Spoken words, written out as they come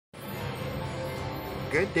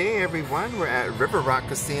Good day, everyone. We're at River Rock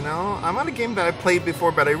Casino. I'm on a game that I played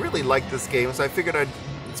before, but I really like this game, so I figured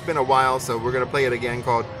it's been a while, so we're gonna play it again,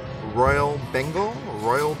 called Royal Bengal.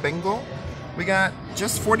 We got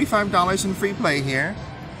just $45 in free play here.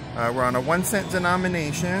 We're on a 1-cent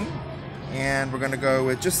denomination, and we're gonna go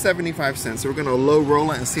with just 75 cents. So we're gonna low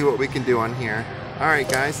roll it and see what we can do on here. All right,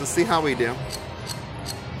 guys, let's see how we do.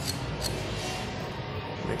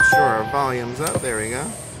 Make sure our volume's up. There we go.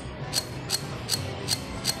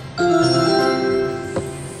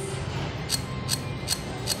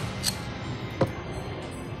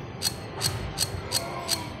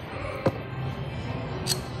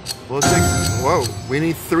 We'll take, whoa, we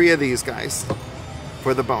need 3 of these guys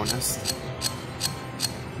for the bonus.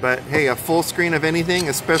 But hey, a full screen of anything,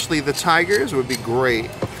 especially the tigers, would be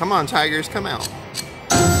great. Come on, tigers, come out.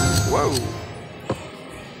 Whoa.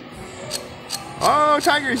 Oh,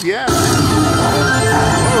 tigers, yeah.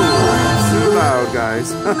 Whoa, so loud,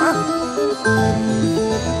 guys. All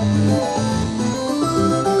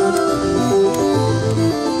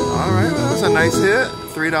right, that was a nice hit.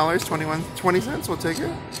 $3.20, we'll take it.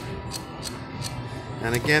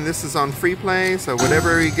 And again, this is on free play, so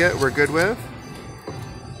whatever we get, we're good with.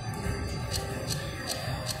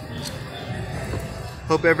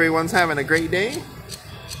 Hope everyone's having a great day.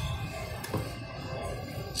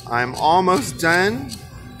 I'm almost done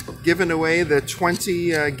giving away the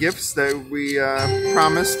 20 gifts that we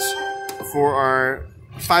promised for our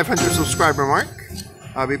 500 subscriber mark.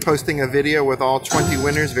 I'll be posting a video with all 20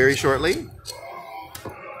 winners very shortly.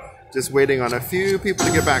 Just waiting on a few people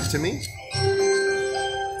to get back to me.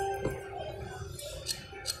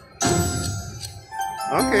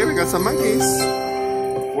 Okay, we got some monkeys.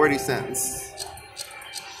 40 cents.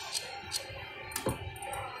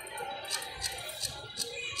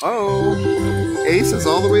 Oh, ace is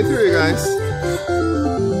all the way through, you guys.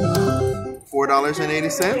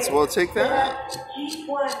 $4.80. We'll take that.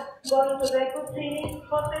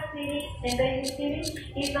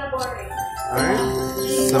 Alright,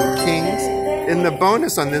 some kings. In the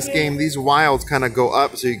bonus on this game, these wilds kind of go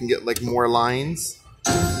up so you can get like more lines.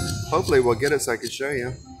 Hopefully we'll get it so I can show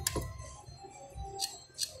you.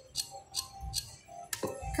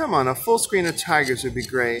 Come on, a full screen of tigers would be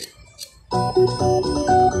great.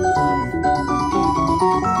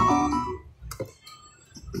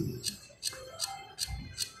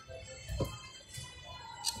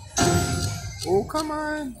 Oh, come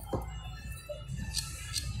on.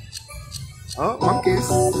 Oh, monkeys.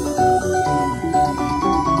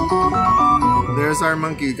 There's our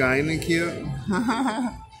monkey guy, isn't he cute?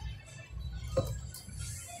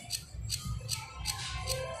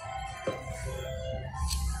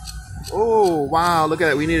 Oh, wow, look at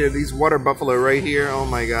that. We needed these water buffalo right here. Oh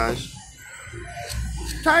my gosh.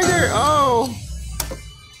 Tiger! Oh!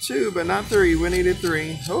 2, but not 3. We needed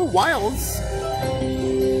 3. Oh, wilds.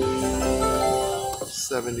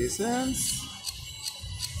 70 cents.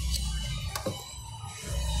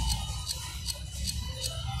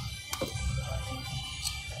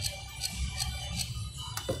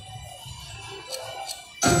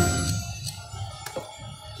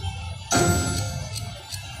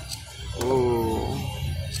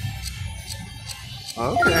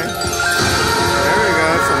 Okay. There we go,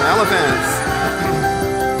 some elephants.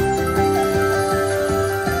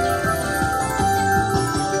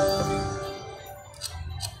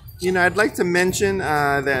 You know, I'd like to mention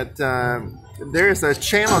that there is a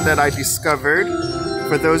channel that I discovered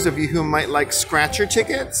for those of you who might like scratcher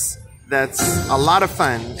tickets. That's a lot of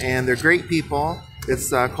fun, and they're great people. It's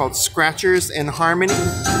called Scratchers in Harmony.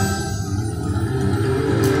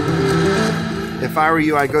 If I were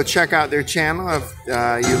you, I'd go check out their channel if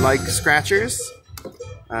you like scratchers.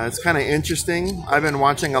 It's kind of interesting. I've been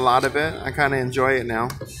watching a lot of it. I kind of enjoy it now.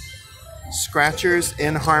 Scratchers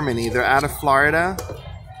in Harmony. They're out of Florida.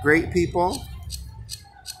 Great people.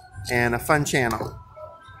 And a fun channel.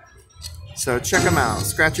 So check them out.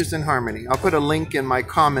 Scratchers in Harmony. I'll put a link in my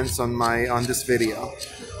comments on this video.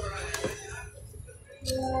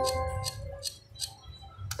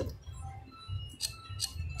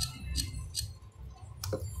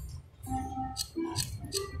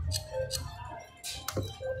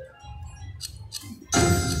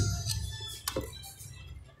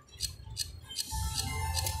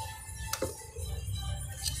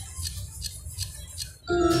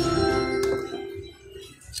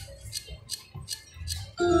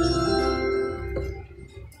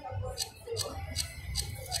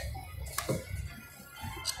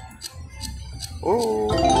 Oh,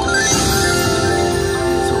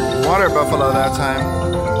 it's a water buffalo that time.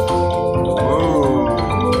 Oh,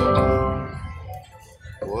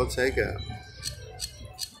 we'll take it.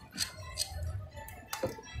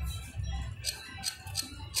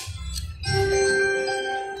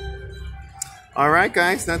 All right,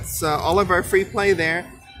 guys, that's all of our free play there.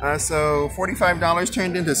 So $45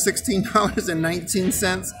 turned into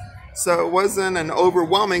 $16.19. So it wasn't an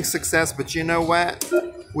overwhelming success, but you know what?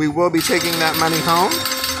 We will be taking that money home.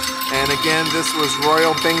 And again, this was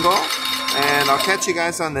Royal Bengal. And I'll catch you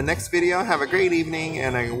guys on the next video. Have a great evening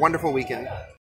and a wonderful weekend.